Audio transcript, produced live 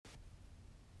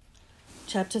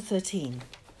Chapter 13.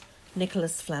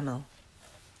 Nicholas Flamel.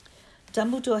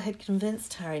 Dumbledore had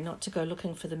convinced Harry not to go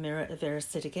looking for the mirror of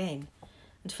Erised again,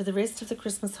 and for the rest of the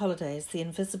Christmas holidays the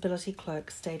invisibility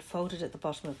cloak stayed folded at the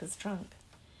bottom of his trunk.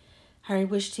 Harry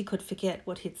wished he could forget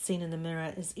what he'd seen in the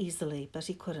mirror as easily, but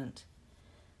he couldn't.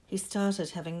 He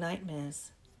started having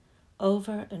nightmares.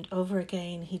 Over and over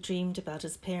again he dreamed about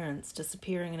his parents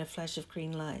disappearing in a flash of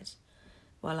green light,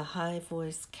 while a high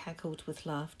voice cackled with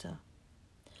laughter.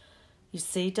 "You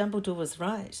see, Dumbledore was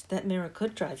right. That mirror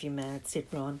could drive you mad," said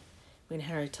Ron, when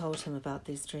Harry told him about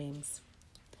these dreams.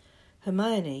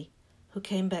 Hermione, who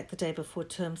came back the day before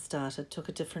term started, took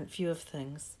a different view of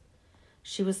things.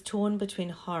 She was torn between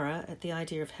horror at the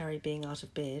idea of Harry being out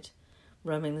of bed,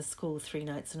 roaming the school 3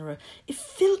 nights in a row, if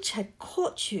Filch had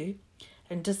caught you,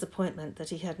 and disappointment that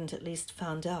he hadn't at least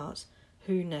found out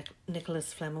who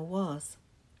Nicholas Flamel was.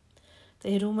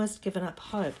 They had almost given up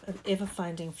hope of ever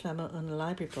finding Flamel in a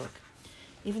library book,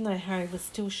 even though Harry was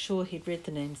still sure he'd read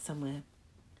the name somewhere.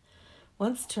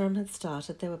 Once term had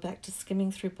started, they were back to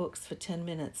skimming through books for 10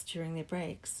 minutes during their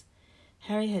breaks.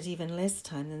 Harry had even less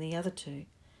time than the other two,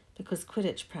 because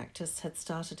Quidditch practice had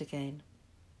started again.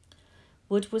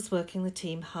 Wood was working the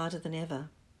team harder than ever.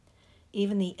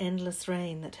 Even the endless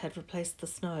rain that had replaced the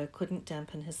snow couldn't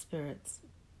dampen his spirits.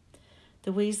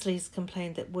 The Weasleys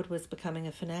complained that Wood was becoming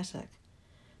a fanatic,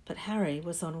 but Harry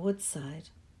was on Wood's side.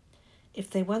 If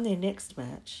they won their next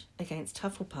match against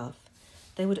Hufflepuff,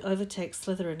 they would overtake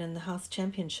Slytherin in the House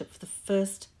Championship for the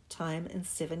first time in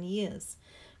 7 years.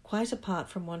 Quite apart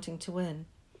from wanting to win,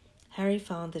 Harry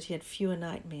found that he had fewer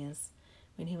nightmares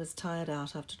when he was tired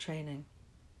out after training.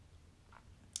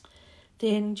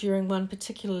 Then, during one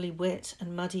particularly wet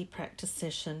and muddy practice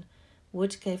session,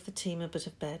 Wood gave the team a bit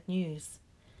of bad news.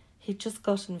 He'd just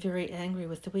gotten very angry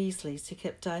with the Weasleys, who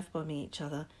kept dive-bombing each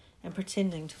other and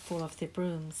pretending to fall off their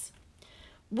brooms.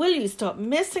 "Will you stop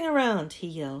messing around?" he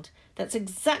yelled. "That's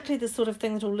exactly the sort of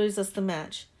thing that'll lose us the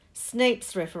match.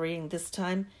 Snape's refereeing this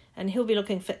time, and he'll be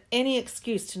looking for any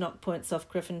excuse to knock points off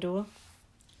Gryffindor."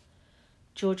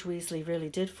 George Weasley really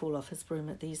did fall off his broom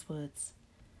at these words.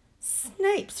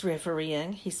 "Snape's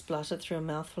refereeing," he spluttered through a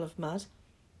mouthful of mud.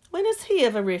 "When has he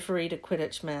ever refereed a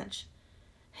Quidditch match?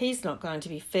 He's not going to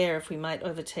be fair if we might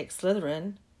overtake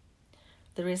Slytherin."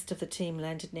 The rest of the team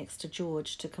landed next to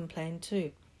George to complain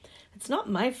too. "It's not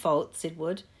my fault," said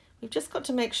Wood. "We've just got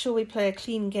to make sure we play a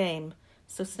clean game,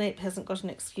 so Snape hasn't got an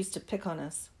excuse to pick on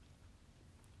us."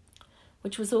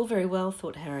 Which was all very well,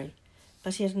 thought Harry,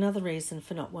 but he had another reason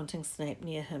for not wanting Snape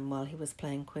near him while he was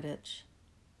playing Quidditch.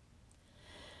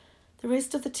 The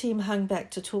rest of the team hung back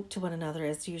to talk to one another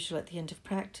as usual at the end of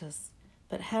practice,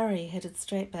 but Harry headed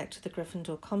straight back to the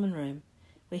Gryffindor common room,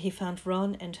 where he found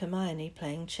Ron and Hermione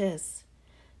playing chess.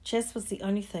 Chess was the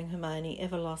only thing Hermione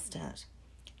ever lost at,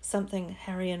 something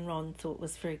Harry and Ron thought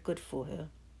was very good for her.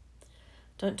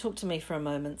 "Don't talk to me for a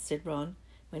moment," said Ron,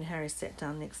 when Harry sat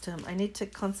down next to him. "I need to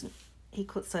concentrate." He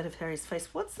caught sight of Harry's face.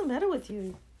 "What's the matter with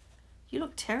you? You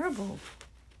look terrible."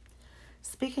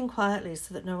 Speaking quietly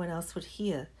so that no one else would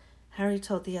hear, Harry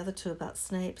told the other two about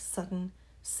Snape's sudden,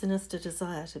 sinister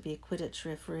desire to be a Quidditch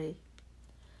referee.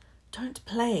 "Don't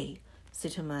play,"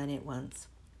 said Hermione at once.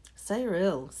 "Say you're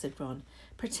ill," said Ron.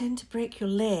 "Pretend to break your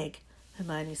leg,"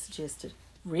 Hermione suggested.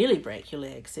 "Really break your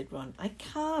leg," said Ron. "I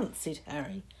can't," said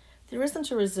Harry. "There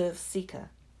isn't a reserve seeker.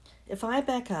 If I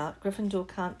back out, Gryffindor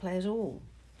can't play at all."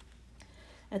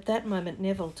 At that moment,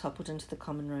 Neville toppled into the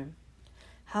common room.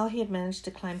 How he had managed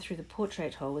to climb through the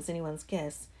portrait hole was anyone's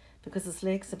guess, because his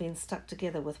legs had been stuck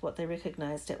together with what they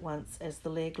recognised at once as the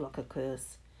leg locker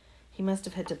curse. He must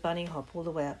have had to bunny hop all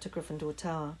the way up to Gryffindor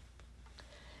Tower.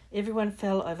 Everyone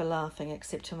fell over laughing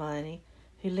except Hermione,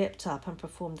 who leapt up and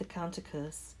performed the counter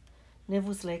curse.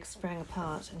 Neville's legs sprang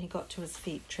apart and he got to his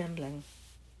feet trembling.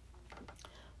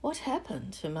 "What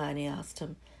happened?" Hermione asked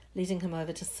him, leading him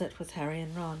over to sit with Harry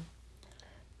and Ron.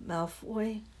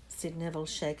 "Malfoy," said Neville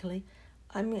shakily.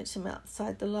 "I met him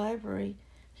outside the library.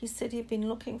 He said he'd been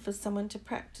looking for someone to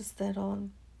practice that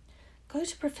on." "Go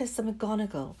to Professor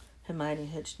McGonagall,"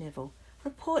 Hermione urged Neville.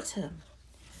 "Report him."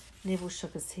 Neville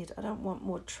shook his head. "I don't want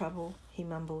more trouble," he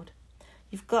mumbled.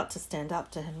 "You've got to stand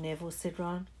up to him, Neville," said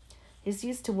Ron. "He's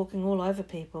used to walking all over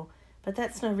people, but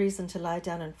that's no reason to lie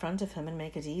down in front of him and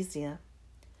make it easier."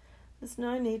 "There's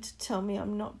no need to tell me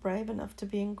I'm not brave enough to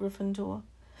be in Gryffindor.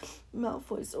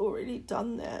 Malfoy's already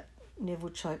done that,"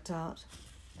 Neville choked out.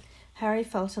 Harry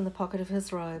felt in the pocket of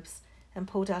his robes and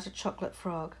pulled out a chocolate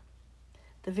frog,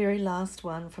 the very last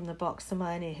one from the box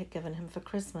Hermione had given him for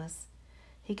Christmas.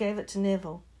 He gave it to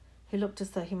Neville, who looked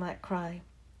as though he might cry.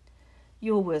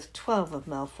 "You're worth 12 of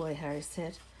Malfoy," Harry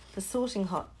said. "The sorting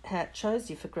hat chose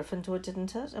you for Gryffindor,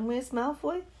 didn't it? And where's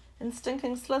Malfoy? in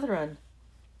stinking Slytherin.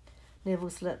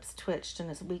 Neville's lips twitched in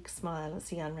a weak smile as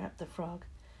he unwrapped the frog.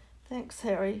 Thanks,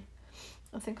 Harry.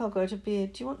 I think I'll go to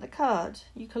bed. Do you want the card?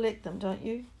 You collect them, don't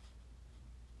you?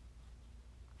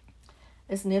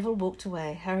 As Neville walked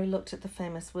away, Harry looked at the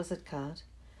famous wizard card.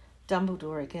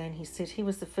 Dumbledore again, he said. He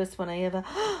was the first one I ever...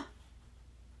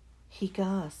 He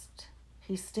gasped.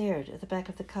 He stared at the back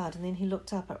of the card, and then he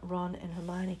looked up at Ron and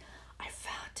Hermione. I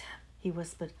found him, he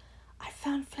whispered. I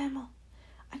found Flamel.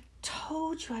 I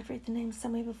told you I'd read the name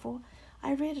somewhere before.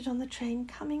 I read it on the train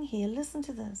coming here. Listen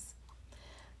to this.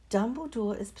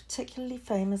 Dumbledore is particularly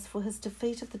famous for his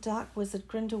defeat of the Dark Wizard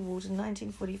Grindelwald in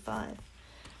 1945,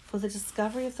 for the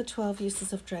discovery of the 12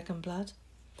 uses of dragon blood,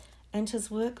 and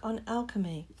his work on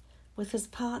alchemy with his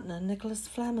partner Nicholas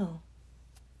Flamel.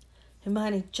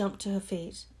 Hermione jumped to her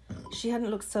feet. She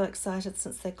hadn't looked so excited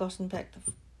since they'd gotten back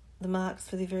the marks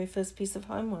for their very first piece of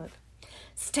homework.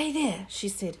 Stay there, she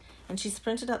said, and she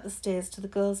sprinted up the stairs to the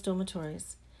girls'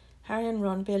 dormitories. Harry and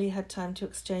Ron barely had time to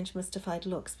exchange mystified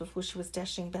looks before she was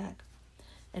dashing back,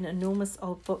 an enormous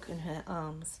old book in her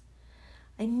arms.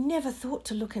 I never thought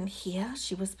to look in here,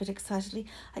 she whispered excitedly.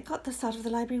 I got this out of the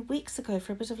library weeks ago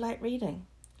for a bit of light reading.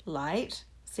 Light?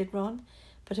 Said Ron,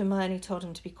 but Hermione told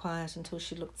him to be quiet until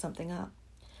she looked something up,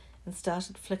 and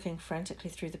started flicking frantically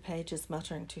through the pages,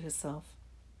 muttering to herself.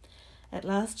 At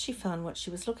last she found what she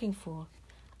was looking for.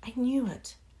 I knew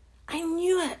it. I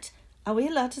knew it. Are we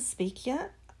allowed to speak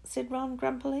yet? Said Ron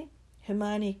grumpily.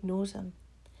 Hermione ignored him.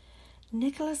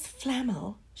 Nicholas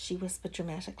Flamel, she whispered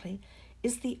dramatically,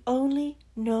 is the only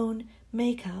known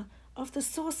maker of the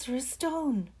Sorcerer's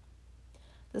Stone.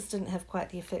 This didn't have quite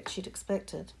the effect she'd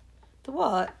expected. The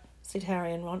what? Said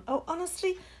Harry and Ron. Oh,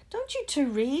 honestly, don't you two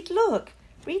read? Look,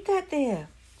 read that there.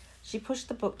 She pushed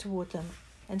the book toward them,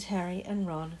 and Harry and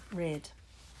Ron read.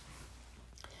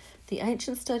 The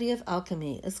ancient study of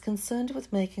alchemy is concerned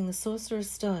with making the Sorcerer's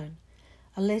Stone,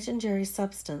 a legendary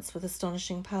substance with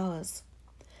astonishing powers.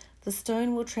 The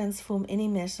stone will transform any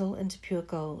metal into pure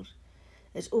gold.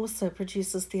 It also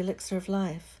produces the elixir of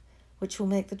life, which will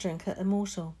make the drinker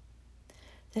immortal.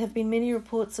 There have been many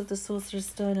reports of the Sorcerer's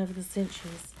Stone over the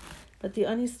centuries, but the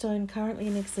only stone currently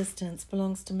in existence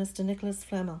belongs to Mr. Nicholas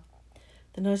Flamel,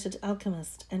 the noted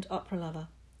alchemist and opera lover.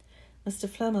 Mr.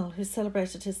 Flamel, who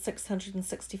celebrated his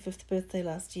 665th birthday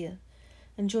last year,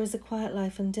 enjoys a quiet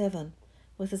life in Devon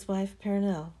with his wife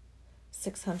Perenelle,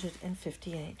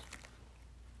 658.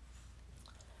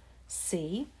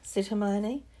 See, said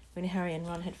Hermione, when Harry and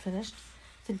Ron had finished,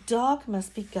 the dog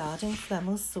must be guarding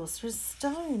Flamel's Sorcerer's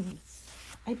Stone.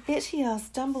 I bet he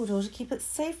asked Dumbledore to keep it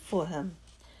safe for him,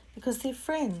 because they're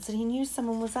friends and he knew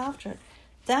someone was after it.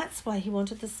 That's why he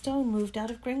wanted the stone moved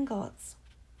out of Gringotts.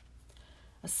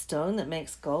 A stone that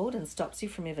makes gold and stops you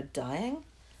from ever dying?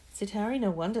 Said Harry.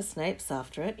 No wonder Snape's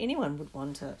after it. Anyone would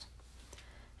want it.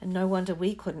 And no wonder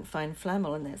we couldn't find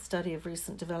Flamel in that study of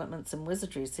recent developments in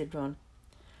wizardry, said Ron.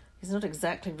 He's not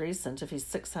exactly recent if he's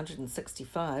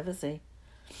 665, is he?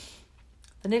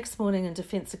 The next morning, in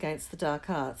defence against the dark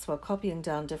arts, while copying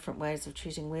down different ways of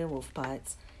treating werewolf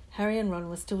bites, Harry and Ron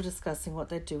were still discussing what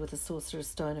they'd do with the Sorcerer's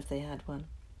Stone if they had one.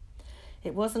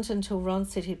 It wasn't until Ron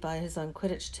said he'd buy his own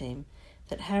Quidditch team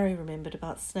that Harry remembered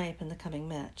about Snape and the coming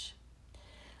match.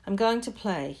 I'm going to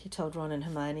play, he told Ron and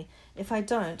Hermione. If I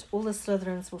don't, all the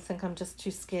Slytherins will think I'm just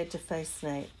too scared to face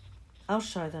Snape. I'll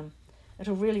show them.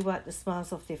 It'll really wipe the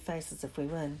smiles off their faces if we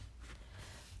win.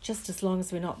 Just as long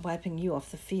as we're not wiping you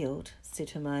off the field,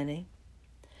 said Hermione.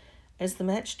 As the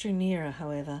match drew nearer,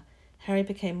 however, Harry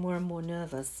became more and more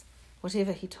nervous,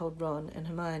 whatever he told Ron and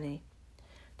Hermione.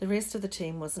 The rest of the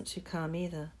team wasn't too calm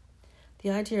either. The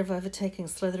idea of overtaking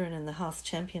Slytherin in the House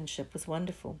Championship was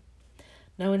wonderful.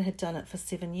 No one had done it for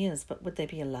 7 years, but would they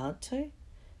be allowed to,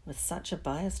 with such a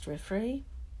biased referee?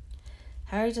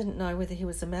 Harry didn't know whether he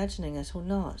was imagining it or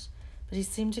not, but he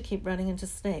seemed to keep running into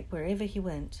Snape wherever he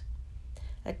went.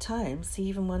 At times, he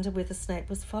even wondered whether Snape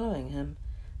was following him,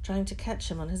 trying to catch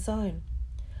him on his own.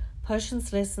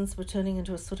 Potions lessons were turning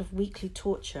into a sort of weekly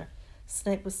torture.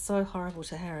 Snape was so horrible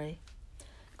to Harry.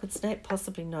 Could Snape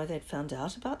possibly know they'd found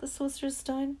out about the Sorcerer's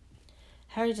Stone?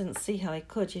 Harry didn't see how he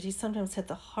could, yet he sometimes had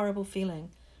the horrible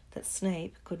feeling that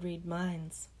Snape could read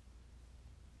minds.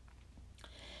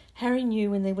 Harry knew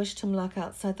when they wished him luck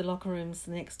outside the locker rooms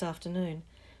the next afternoon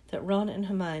that Ron and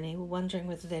Hermione were wondering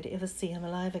whether they'd ever see him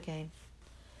alive again.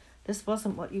 This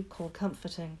wasn't what you'd call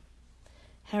comforting.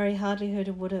 Harry hardly heard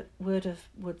a word of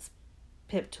Wood's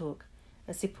pep talk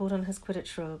as he pulled on his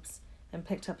Quidditch robes and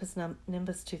picked up his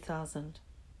Nimbus 2000.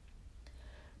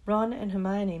 Ron and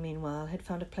Hermione, meanwhile, had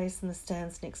found a place in the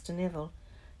stands next to Neville,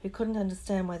 who couldn't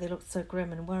understand why they looked so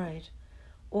grim and worried,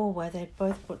 or why they'd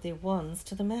both brought their wands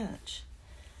to the match.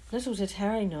 Little did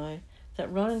Harry know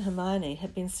that Ron and Hermione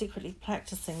had been secretly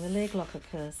practising the leg locker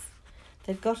curse.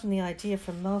 They'd gotten the idea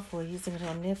from Malfoy using it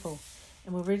on Neville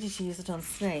and were ready to use it on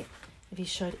Snape if he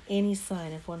showed any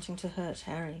sign of wanting to hurt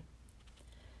Harry.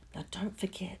 "Now don't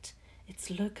forget, it's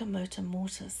locomotor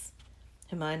mortis,"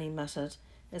 Hermione muttered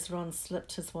as Ron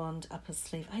slipped his wand up his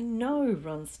sleeve. "I know,"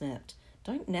 Ron snapped.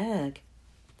 "Don't nag."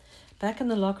 Back in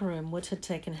the locker room, Wood had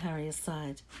taken Harry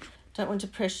aside. "Don't want to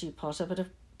pressure you, Potter, but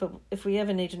if we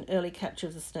ever need an early capture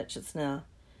of the snitch, it's now.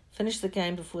 Finish the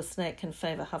game before Snape can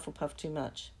favour Hufflepuff too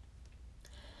much."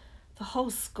 "The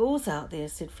whole school's out there,"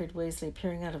 said Fred Weasley,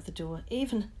 peering out of the door.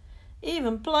 Even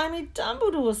blimey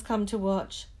Dumbledore's come to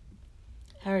watch."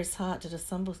 Harry's heart did a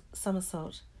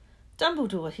somersault.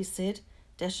 "Dumbledore," he said,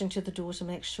 dashing to the door to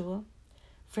make sure.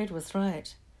 Fred was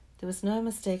right. There was no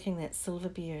mistaking that silver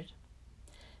beard.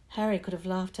 Harry could have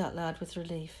laughed out loud with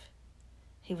relief.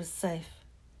 He was safe.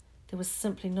 There was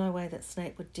simply no way that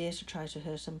Snape would dare to try to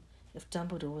hurt him if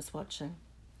Dumbledore was watching.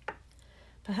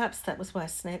 Perhaps that was why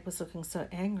Snape was looking so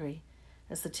angry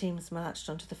as the teams marched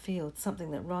onto the field,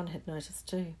 something that Ron had noticed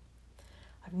too.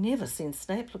 "I've never seen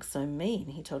Snape look so mean,"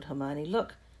 he told Hermione.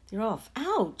 "Look, they're off.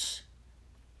 Ouch!"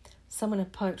 Someone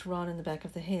had poked Ron in the back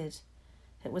of the head.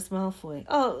 It was Malfoy.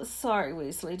 "Oh, sorry,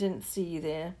 Weasley, didn't see you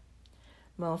there."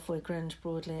 Malfoy grinned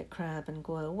broadly at Crabbe and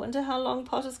Goyle. "Wonder how long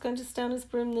Potter's going to stay on his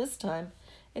broom this time.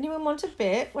 Anyone want to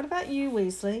bet? What about you,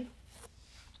 Weasley?"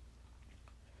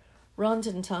 Ron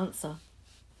didn't answer.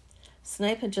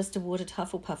 Snape had just awarded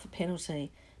Hufflepuff a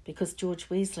penalty because George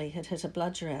Weasley had hit a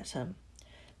bludger at him.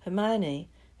 Hermione,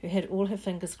 who had all her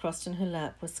fingers crossed in her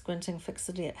lap, was squinting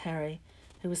fixedly at Harry,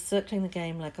 who was circling the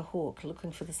game like a hawk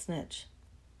looking for the snitch.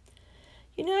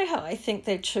 "You know how I think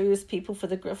they choose people for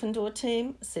the Gryffindor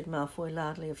team?" said Malfoy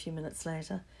loudly a few minutes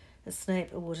later, as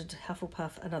Snape awarded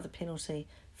Hufflepuff another penalty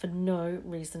for no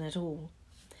reason at all.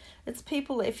 "It's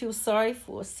people they feel sorry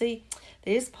for. See,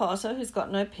 there's Potter, who's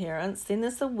got no parents. Then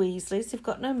there's the Weasleys, who've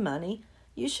got no money.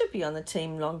 You should be on the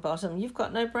team, Longbottom. You've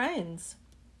got no brains."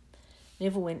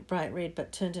 Neville went bright red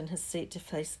but turned in his seat to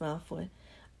face Malfoy.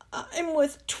 "I'm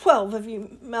with 12 of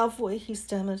you, Malfoy," he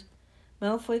stammered.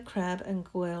 Malfoy, Crabbe and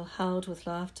Goyle howled with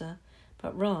laughter,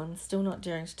 but Ron, still not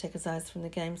daring to take his eyes from the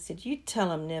game, said, "You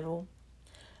tell him, Neville."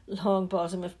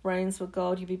 "Longbottom, if brains were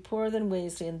gold, you'd be poorer than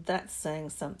Weasley, and that's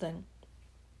saying something."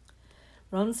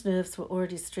 Ron's nerves were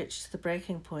already stretched to the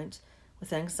breaking point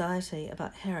with anxiety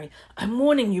about Harry. "I'm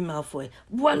warning you, Malfoy.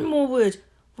 One more word."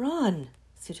 "Ron,"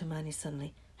 said Hermione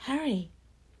suddenly. "Harry."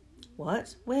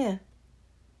 "What? Where?"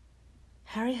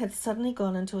 Harry had suddenly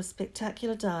gone into a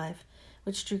spectacular dive,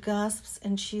 which drew gasps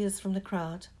and cheers from the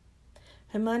crowd.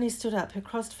 Hermione stood up, her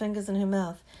crossed fingers in her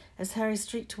mouth, as Harry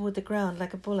streaked toward the ground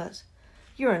like a bullet.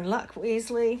 "You're in luck,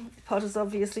 Weasley. Potter's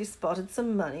obviously spotted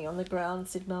some money on the ground,"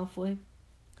 said Malfoy.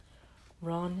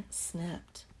 Ron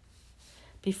snapped.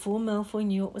 Before Malfoy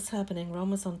knew what was happening, Ron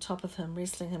was on top of him,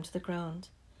 wrestling him to the ground.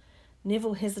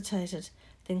 Neville hesitated,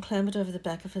 then clambered over the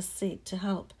back of his seat to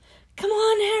help. "Come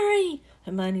on, Harry!"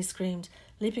 Hermione screamed,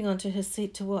 leaping onto her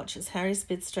seat to watch as Harry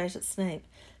sped straight at Snape.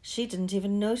 She didn't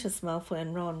even notice Malfoy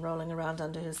and Ron rolling around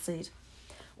under her seat,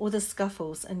 or the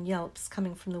scuffles and yelps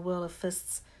coming from the whirl of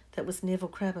fists that was Neville,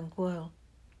 Crabbe and Goyle.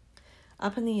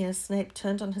 Up in the air, Snape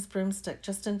turned on his broomstick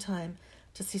just in time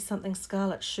to see something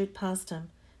scarlet shoot past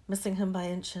him, missing him by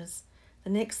inches. The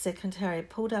next second, Harry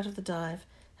pulled out of the dive,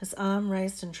 his arm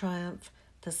raised in triumph,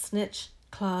 the snitch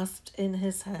clasped in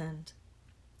his hand.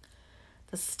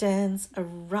 The stands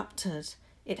erupted.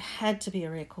 It had to be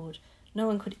a record. No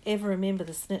one could ever remember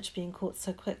the snitch being caught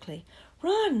so quickly.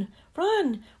 "Run!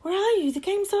 Run! Where are you? The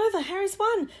game's over. Harry's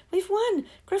won. We've won.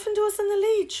 Gryffindor's in the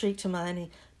lead," shrieked Hermione,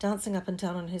 dancing up and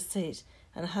down on her seat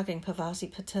and hugging Parvati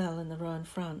Patel in the row in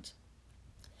front.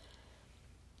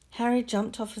 Harry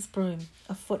jumped off his broom,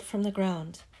 a foot from the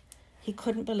ground. He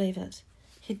couldn't believe it.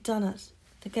 He'd done it.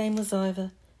 The game was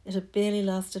over. It had barely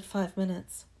lasted 5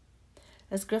 minutes.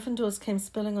 As Gryffindors came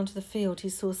spilling onto the field, he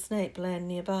saw Snape land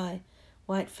nearby,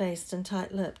 white-faced and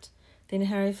tight-lipped. Then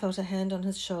Harry felt a hand on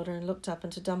his shoulder and looked up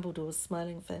into Dumbledore's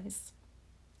smiling face.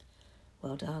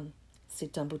 "Well done,"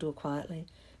 said Dumbledore quietly,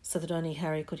 so that only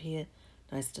Harry could hear.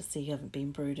 "Nice to see you haven't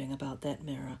been brooding about that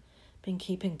mirror. Been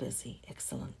keeping busy.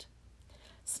 Excellent."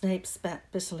 Snape spat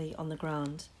bitterly on the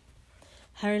ground.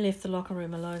 Harry left the locker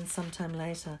room alone some time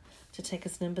later to take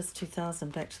his Nimbus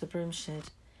 2000 back to the broom shed.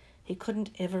 He couldn't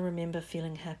ever remember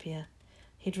feeling happier.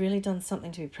 He'd really done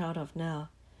something to be proud of now.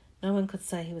 No one could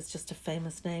say he was just a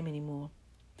famous name anymore.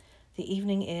 The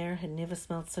evening air had never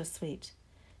smelled so sweet.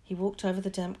 He walked over the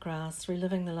damp grass,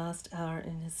 reliving the last hour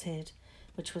in his head,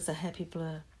 which was a happy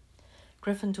blur.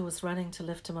 Gryffindor was running to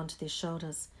lift him onto their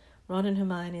shoulders, Ron and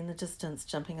Hermione in the distance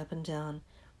jumping up and down,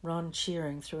 Ron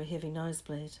cheering through a heavy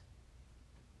nosebleed.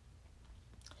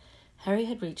 Harry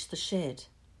had reached the shed.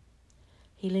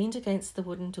 He leaned against the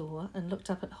wooden door and looked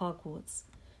up at Hogwarts,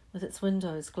 with its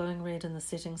windows glowing red in the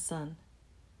setting sun.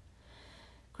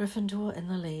 Gryffindor in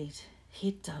the lead.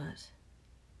 He'd done it.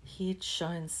 He'd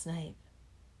shown Snape.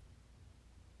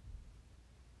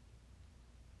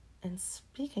 And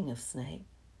speaking of Snape,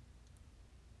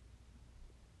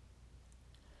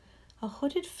 a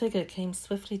hooded figure came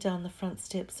swiftly down the front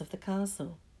steps of the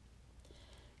castle.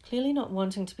 Clearly not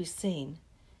wanting to be seen,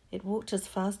 it walked as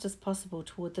fast as possible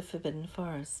toward the Forbidden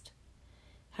Forest.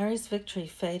 Harry's victory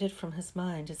faded from his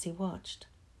mind as he watched.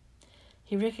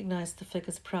 He recognized the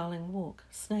figure's prowling walk.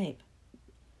 Snape.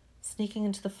 Sneaking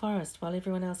into the forest while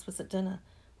everyone else was at dinner.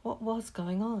 What was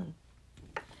going on?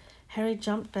 Harry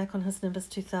jumped back on his Nimbus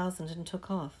 2000 and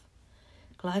took off.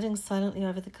 Gliding silently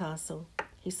over the castle,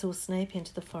 he saw Snape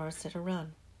enter the forest at a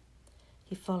run.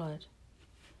 He followed.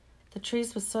 The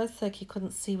trees were so thick he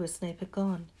couldn't see where Snape had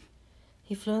gone.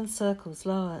 He flew in circles,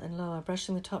 lower and lower,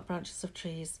 brushing the top branches of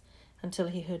trees until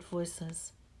he heard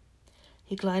voices.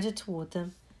 He glided toward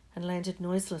them and landed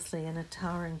noiselessly in a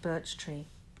towering birch tree.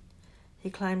 He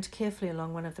climbed carefully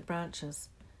along one of the branches,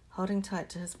 holding tight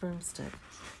to his broomstick,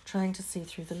 trying to see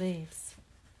through the leaves.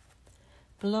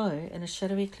 Below, in a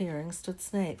shadowy clearing, stood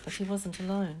Snape, but he wasn't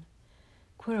alone.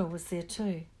 Quirrell was there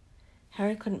too.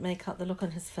 Harry couldn't make out the look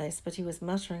on his face, but he was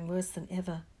muttering worse than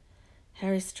ever.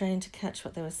 Harry strained to catch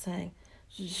what they were saying.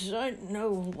 "Don't know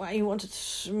why you wanted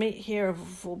to meet here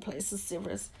of all places,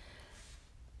 Severus."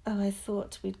 "Oh, I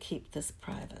thought we'd keep this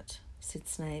private," said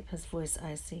Snape, his voice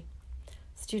icy.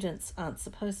 "Students aren't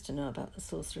supposed to know about the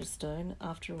Sorcerer's Stone,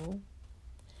 after all."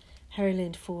 Harry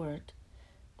leaned forward.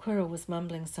 Quirrell was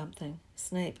mumbling something.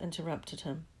 Snape interrupted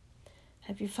him.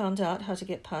 "Have you found out how to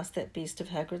get past that beast of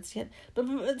Hagrid's yet?"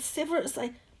 But Severus,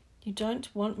 "You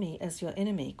don't want me as your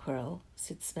enemy, Quirrell,"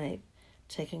 said Snape,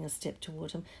 taking a step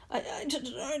toward him. I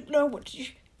don't know what you...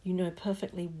 "You know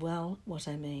perfectly well what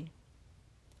I mean."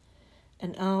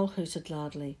 An owl hooted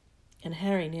loudly, and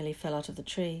Harry nearly fell out of the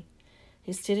tree.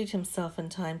 He steadied himself in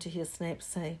time to hear Snape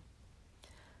say,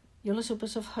 "Your little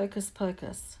bit of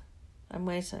hocus-pocus. I'm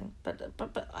waiting, but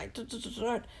I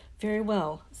don't..." "Very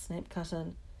well," Snape cut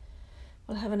in.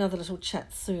 "We'll have another little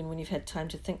chat soon when you've had time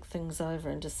to think things over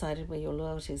and decided where your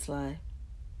loyalties lie."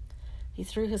 He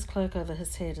threw his cloak over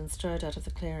his head and strode out of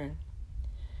the clearing.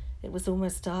 It was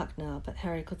almost dark now, but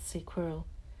Harry could see Quirrell,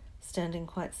 standing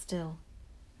quite still,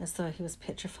 as though he was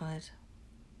petrified.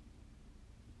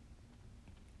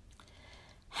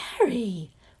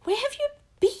 "Harry, where have you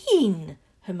been?"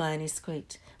 Hermione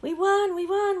squeaked. We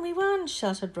won,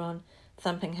 shouted Ron,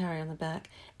 thumping Harry on the back.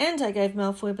 "And I gave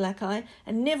Malfoy a black eye,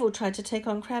 and Neville tried to take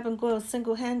on Crabbe and Goyle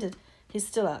single-handed. He's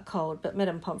still out cold, but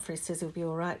Madame Pomfrey says he'll be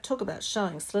all right. Talk about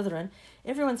showing Slytherin.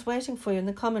 Everyone's waiting for you in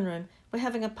the common room. We're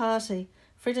having a party.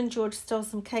 Fred and George stole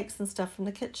some cakes and stuff from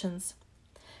the kitchens."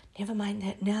 "Never mind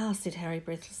that now," said Harry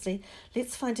breathlessly.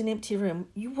 "Let's find an empty room.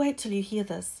 You wait till you hear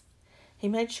this." He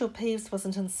made sure Peeves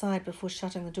wasn't inside before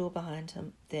shutting the door behind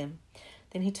them.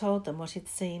 Then he told them what he'd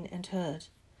seen and heard.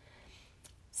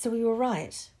 "So we were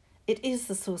right. It is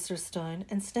the Sorcerer's Stone,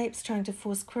 and Snape's trying to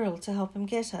force Quirrell to help him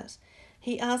get it.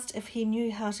 He asked if he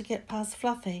knew how to get past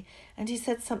Fluffy, and he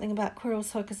said something about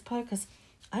Quirrell's hocus-pocus.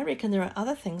 I reckon there are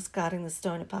other things guarding the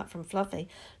stone apart from Fluffy.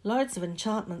 Loads of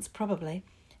enchantments, probably.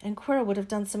 And Quirrell would have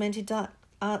done some anti-dark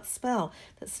art spell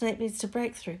that Snape needs to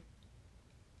break through."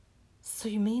 "So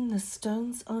you mean the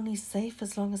stone's only safe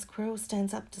as long as Quirrell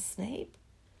stands up to Snape?"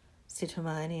 said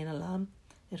Hermione in alarm.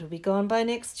 "It'll be gone by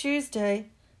next Tuesday,"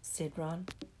 said Ron.